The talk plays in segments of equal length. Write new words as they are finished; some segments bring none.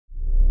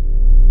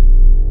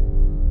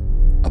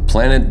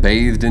planet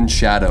bathed in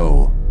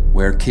shadow,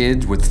 where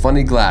kids with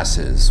funny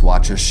glasses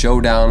watch a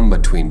showdown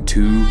between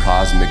two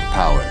cosmic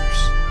powers.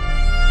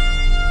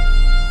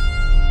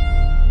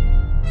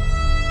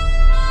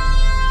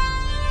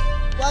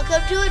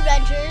 Welcome to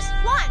Adventures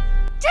 1,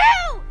 2,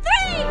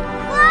 3,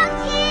 4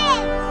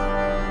 Kids!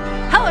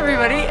 Hello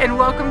everybody and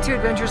welcome to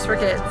Adventures for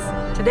Kids.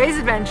 Today's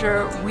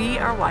adventure, we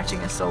are watching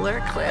a solar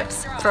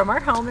eclipse from our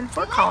home in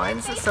Fort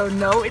Collins. So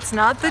no, it's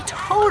not the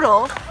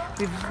total.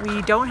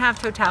 We don't have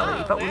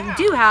totality, but what we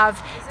do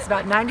have is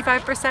about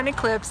 95%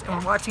 eclipse, and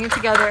we're watching it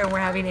together and we're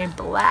having a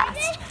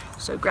blast.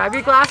 So grab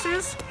your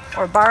glasses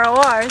or borrow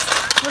ours.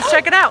 Let's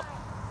check it out.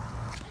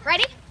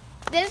 Ready?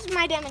 This is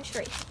my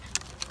demonstration.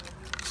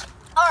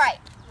 Alright,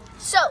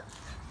 so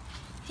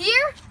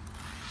here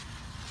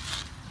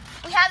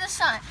we have the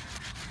sun.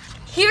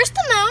 Here's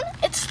the moon.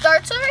 It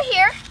starts over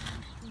here,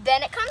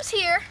 then it comes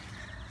here,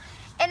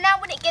 and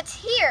now when it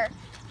gets here,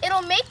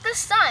 it'll make the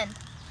sun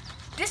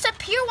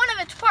disappear one of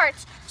its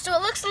parts so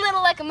it looks a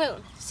little like a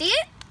moon. See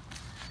it?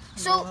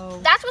 So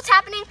that's what's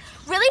happening.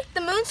 Really,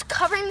 the moon's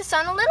covering the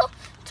sun a little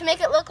to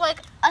make it look like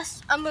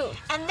a moon.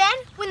 And then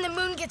when the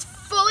moon gets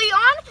fully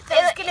on,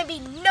 there's going to be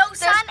no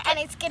sun and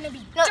it's going to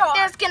be dark.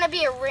 There's going to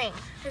be a ring.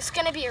 There's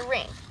going to be a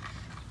ring.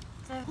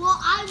 Well,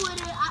 I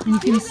wouldn't. And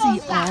you can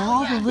see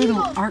all the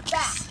little arcs.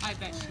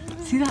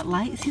 See that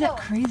light? See that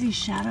crazy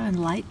shadow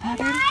and light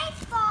pattern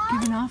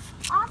giving off?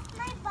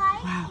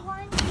 Wow.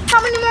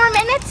 How many more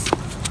minutes?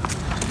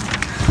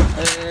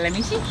 Let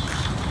me see.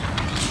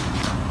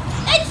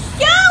 It's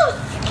so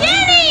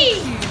skinny!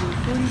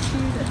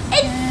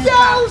 It's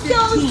so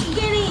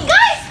skinny!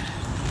 Guys!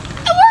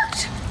 It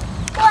worked!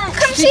 What?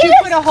 Come see Did you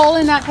this? put a hole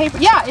in that paper?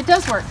 Yeah, it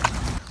does work.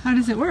 How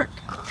does it work?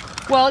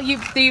 Well, you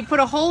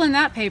put a hole in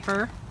that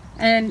paper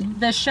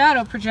and the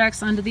shadow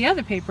projects onto the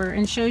other paper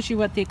and shows you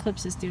what the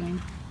eclipse is doing.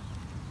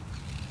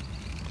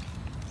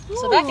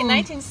 So back in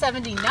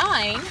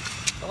 1979,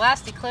 the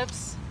last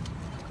eclipse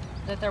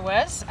that there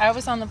was, I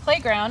was on the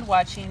playground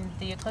watching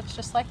the eclipse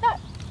just like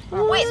that.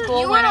 Wait,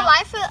 you were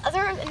alive for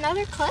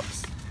another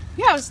eclipse?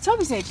 Yeah, I was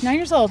Toby's age, 9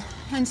 years old.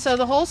 And so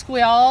the whole school,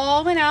 we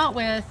all went out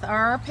with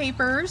our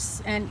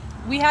papers and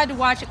we had to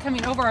watch it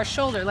coming over our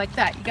shoulder like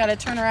that. You got to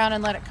turn around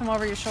and let it come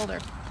over your shoulder.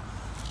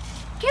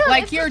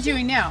 Like you're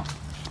doing now.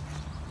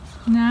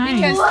 Nice.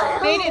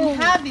 Because they didn't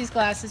have these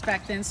glasses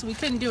back then, so we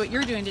couldn't do what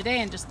you're doing today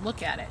and just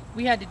look at it.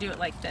 We had to do it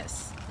like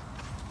this.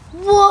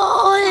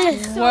 Whoa!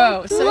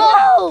 Whoa! So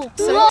Whoa!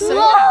 yeah.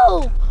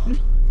 So yeah.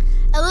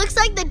 It looks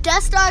like the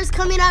Death Star is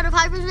coming out of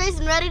hyperspace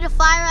and ready to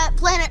fire at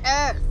planet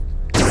Earth.